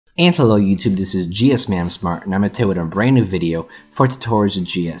And hello YouTube, this is GSmanimsmart and I'm going to tell you with a brand new video for tutorials in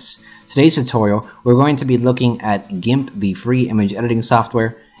GS. Today's tutorial, we're going to be looking at GIMP, the free image editing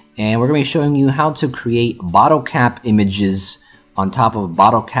software, and we're going to be showing you how to create bottle cap images on top of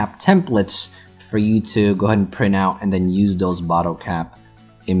bottle cap templates for you to go ahead and print out and then use those bottle cap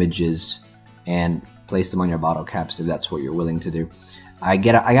images and place them on your bottle caps if that's what you're willing to do. I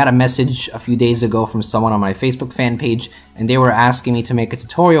got a message a few days ago from someone on my Facebook fan page, and they were asking me to make a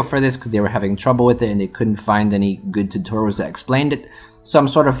tutorial for this because they were having trouble with it and they couldn't find any good tutorials that explained it. So I'm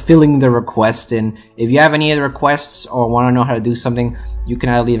sort of filling the request in. If you have any other requests or want to know how to do something, you can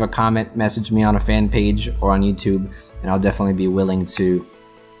either leave a comment, message me on a fan page or on YouTube, and I'll definitely be willing to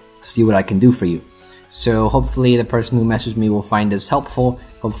see what I can do for you. So hopefully the person who messaged me will find this helpful.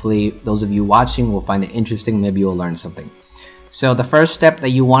 Hopefully those of you watching will find it interesting. Maybe you'll learn something. So the first step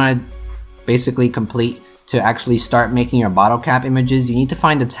that you want to basically complete to actually start making your bottle cap images, you need to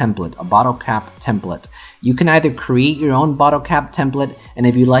find a template, a bottle cap template. You can either create your own bottle cap template, and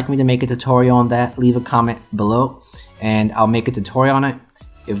if you'd like me to make a tutorial on that, leave a comment below and I'll make a tutorial on it.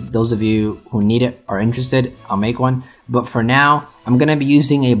 If those of you who need it are interested, I'll make one. But for now, I'm going to be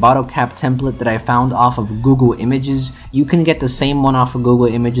using a bottle cap template that I found off of Google Images. You can get the same one off of Google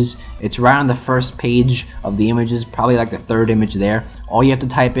Images. It's right on the first page of the images, probably like the third image there. All you have to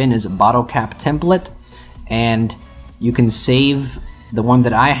type in is bottle cap template, and you can save the one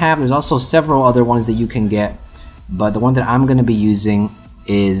that I have. There's also several other ones that you can get, but the one that I'm going to be using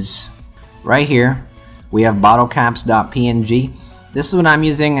is right here. We have bottlecaps.png. This is what I'm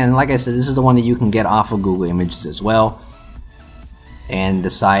using, and like I said, this is the one that you can get off of Google Images as well. And the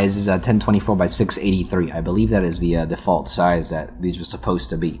size is 1024 by 683. I believe that is the default size that these are supposed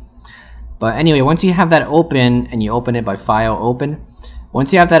to be. But anyway, once you have that open, and you open it by File, Open.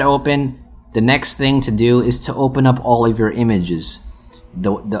 Once you have that open, the next thing to do is to open up all of your images.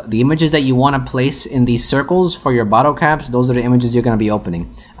 The images that you want to place in these circles for your bottle caps, those are the images you're going to be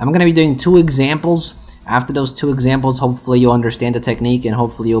opening. I'm going to be doing 2 examples. After those 2 examples, hopefully you'll understand the technique and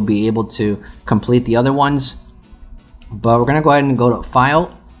hopefully you'll be able to complete the other ones. But we're going to go ahead and go to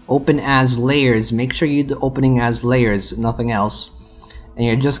File, Open as Layers. Make sure you're opening as layers, nothing else. And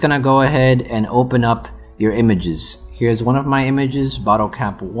you're just going to go ahead and open up your images. Here's one of my images, bottle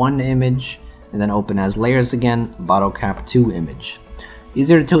cap 1 image, and then open as layers again, bottle cap 2 image. These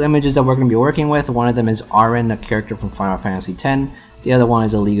are the 2 images that we're going to be working with. One of them is Aren, a character from Final Fantasy X. The other one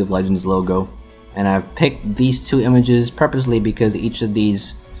is a League of Legends logo. And I've picked these 2 images purposely because each of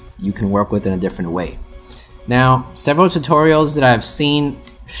these you can work with in a different way. Now, several tutorials that I've seen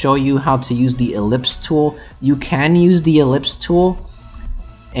show you how to use the Ellipse Tool. You can use the Ellipse Tool,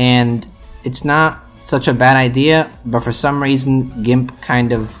 and it's not such a bad idea, but for some reason GIMP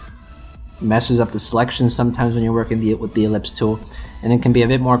kind of messes up the selection sometimes when you're working with the Ellipse Tool, and it can be a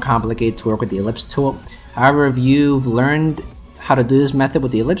bit more complicated to work with the Ellipse Tool. However, if you've learned how to do this method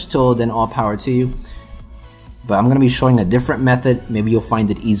with the Ellipse Tool, then all power to you. But I'm going to be showing a different method. Maybe you'll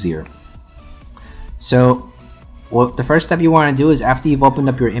find it easier. So the first step you want to do is, after you've opened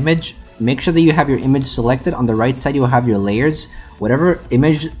up your image, make sure that you have your image selected. On the right side you'll have your layers. Whatever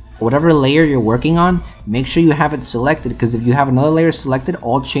layer you're working on, make sure you have it selected, because if you have another layer selected,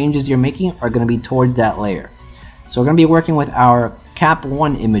 all changes you're making are going to be towards that layer. So we're going to be working with our cap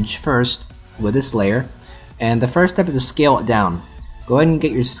 1 image first with this layer. And the first step is to scale it down. Go ahead and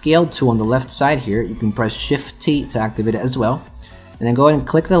get your scale tool on the left side here. You can press Shift T to activate it as well. And then go ahead and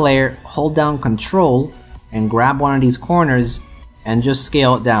click the layer, hold down Control, and grab one of these corners and just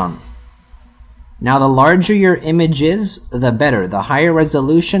scale it down. Now the larger your image is, the better. The higher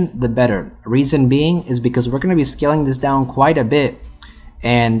resolution, the better. Reason being is because we're going to be scaling this down quite a bit.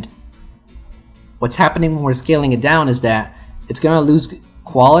 And what's happening when we're scaling it down is that it's going to lose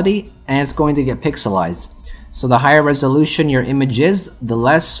quality and it's going to get pixelized. So the higher resolution your image is, the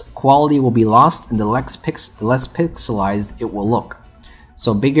less quality will be lost and the less pixelized it will look.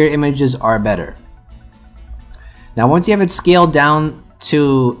 So bigger images are better. Now once you have it scaled down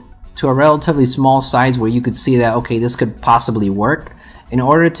to a relatively small size where you could see that, okay, this could possibly work, in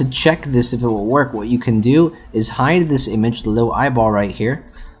order to check this if it will work, what you can do is hide this image, the little eyeball right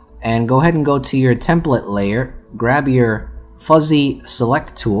here, and go ahead and go to your template layer, grab your fuzzy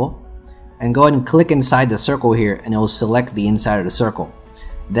select tool, and go ahead and click inside the circle here, and it will select the inside of the circle.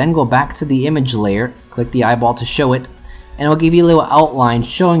 Then go back to the image layer, click the eyeball to show it, and it will give you a little outline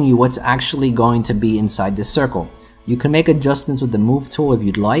showing you what's actually going to be inside this circle. You can make adjustments with the move tool if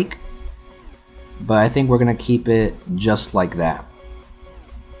you'd like, but I think we're going to keep it just like that.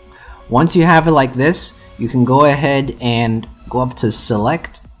 Once you have it like this, you can go ahead and go up to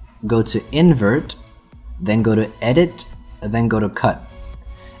Select, go to Invert, then go to Edit, and then go to Cut.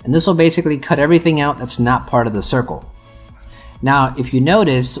 and this will basically cut everything out that's not part of the circle. Now, if you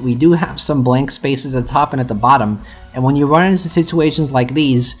notice, we do have some blank spaces at the top and at the bottom, and when you run into situations like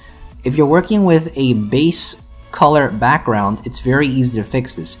these, if you're working with a base color background, it's very easy to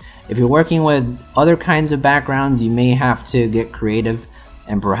fix this. If you're working with other kinds of backgrounds, you may have to get creative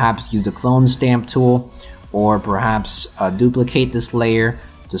and perhaps use the clone stamp tool, or perhaps duplicate this layer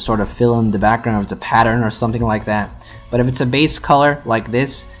to sort of fill in the background if it's a pattern or something like that. But if it's a base color like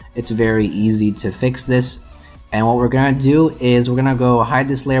this, it's very easy to fix this. And what we're gonna do is we're gonna go hide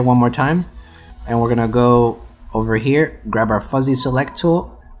this layer one more time, and we're gonna go over here, grab our fuzzy select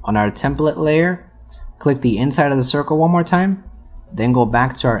tool on our template layer, click the inside of the circle one more time, then go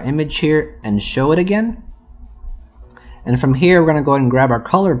back to our image here and show it again. And from here, we're gonna go ahead and grab our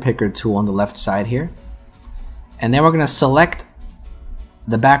color picker tool on the left side here, and then we're gonna select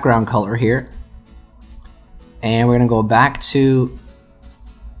the background color here, and we're gonna go back to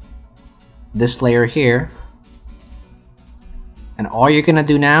this layer here, and all you're gonna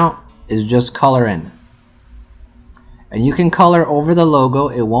do now is just color in. And you can color over the logo,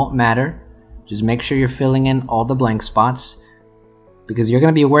 it won't matter. Just make sure you're filling in all the blank spots, because you're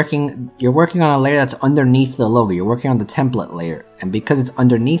going to be working on a layer that's underneath the logo. You're working on the template layer, and because it's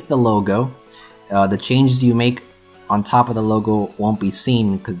underneath the logo, the changes you make on top of the logo won't be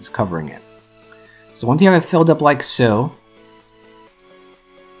seen because it's covering it. So once you have it filled up like so,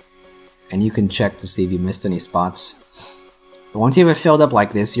 and you can check to see if you missed any spots. But once you have it filled up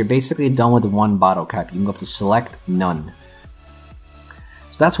like this, you're basically done with one bottle cap. You can go up to select none.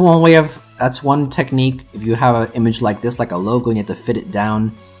 So that's one technique. If you have an image like this, like a logo, and you have to fit it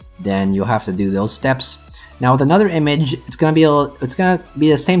down, then you'll have to do those steps. Now with another image, it's gonna be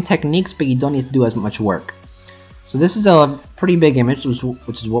the same techniques, but you don't need to do as much work. So this is a pretty big image,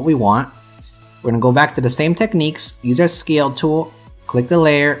 which is what we want. We're gonna go back to the same techniques, use our scale tool, click the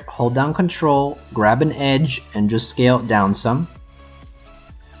layer, hold down Control, grab an edge, and just scale it down some.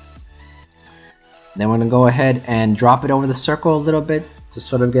 Then we're gonna go ahead and drop it over the circle a little bit to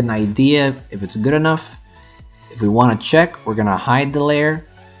sort of get an idea if it's good enough. If we want to check, we're gonna hide the layer.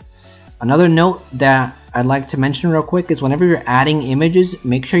 Another note that I'd like to mention real quick is whenever you're adding images,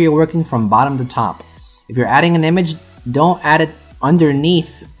 make sure you're working from bottom to top. If you're adding an image, don't add it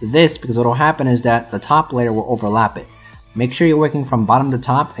underneath this, because what will happen is that the top layer will overlap it. Make sure you're working from bottom to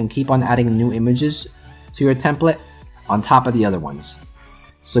top and keep on adding new images to your template on top of the other ones.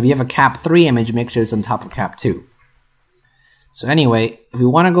 So if you have a cap 3 image, make sure it's on top of cap 2. So anyway, if we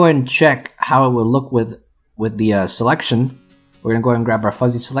want to go ahead and check how it will look with the selection, we're going to go ahead and grab our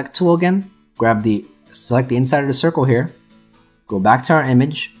fuzzy select tool again, select the inside of the circle here, go back to our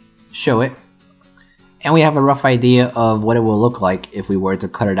image, show it, and we have a rough idea of what it will look like if we were to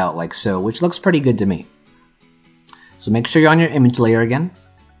cut it out like so, which looks pretty good to me. So make sure you're on your image layer again,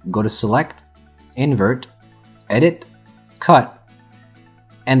 go to select, invert, edit, cut,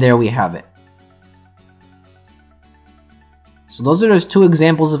 and there we have it. So those are just two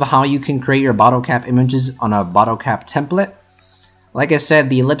examples of how you can create your bottle cap images on a bottle cap template. Like I said,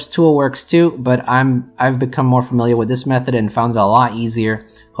 the Ellipse tool works too, but I've become more familiar with this method and found it a lot easier.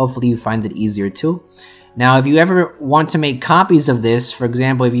 Hopefully you find it easier too. Now, if you ever want to make copies of this, for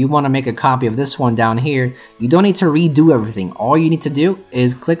example, if you want to make a copy of this one down here, you don't need to redo everything. All you need to do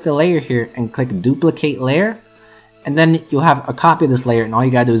is click the layer here and click duplicate layer, and then you'll have a copy of this layer, and all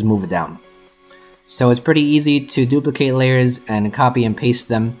you gotta do is move it down. So it's pretty easy to duplicate layers and copy and paste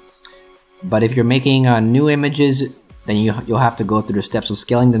them. But if you're making new images, then you'll have to go through the steps of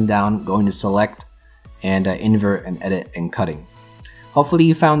scaling them down, going to select, and invert and edit and cutting. Hopefully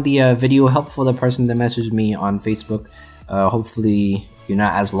you found the video helpful, the person that messaged me on Facebook. Hopefully you're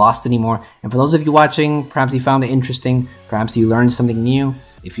not as lost anymore. And for those of you watching, perhaps you found it interesting, perhaps you learned something new.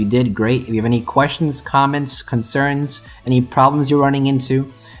 If you did, great. If you have any questions, comments, concerns, any problems you're running into,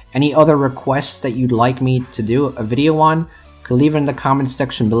 any other requests that you'd like me to do a video on, you can leave it in the comments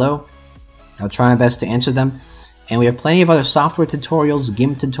section below. I'll try my best to answer them. And we have plenty of other software tutorials,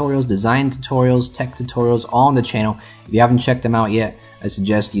 GIMP tutorials, design tutorials, tech tutorials, all on the channel. If you haven't checked them out yet, I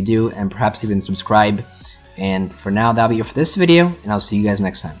suggest you do, and perhaps even subscribe. And for now, that'll be it for this video, and I'll see you guys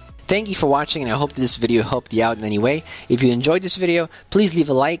next time. Thank you for watching, and I hope that this video helped you out in any way. If you enjoyed this video, please leave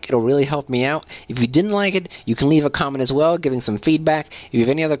a like. It'll really help me out. If you didn't like it, you can leave a comment as well, giving some feedback. If you have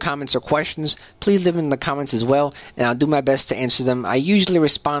any other comments or questions, please leave them in the comments as well, and I'll do my best to answer them. I usually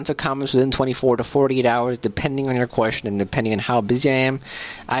respond to comments within 24 to 48 hours, depending on your question and depending on how busy I am.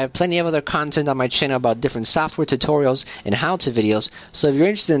 I have plenty of other content on my channel about different software tutorials and how-to videos, so if you're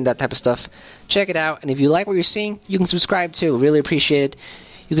interested in that type of stuff, check it out. And if you like what you're seeing, you can subscribe too. Really appreciate it.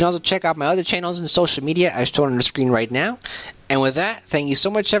 You can also check out my other channels and social media as shown on the screen right now. And with that, thank you so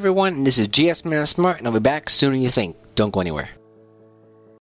much everyone, and this is GSmanimsmart, and I'll be back sooner than you think. Don't go anywhere.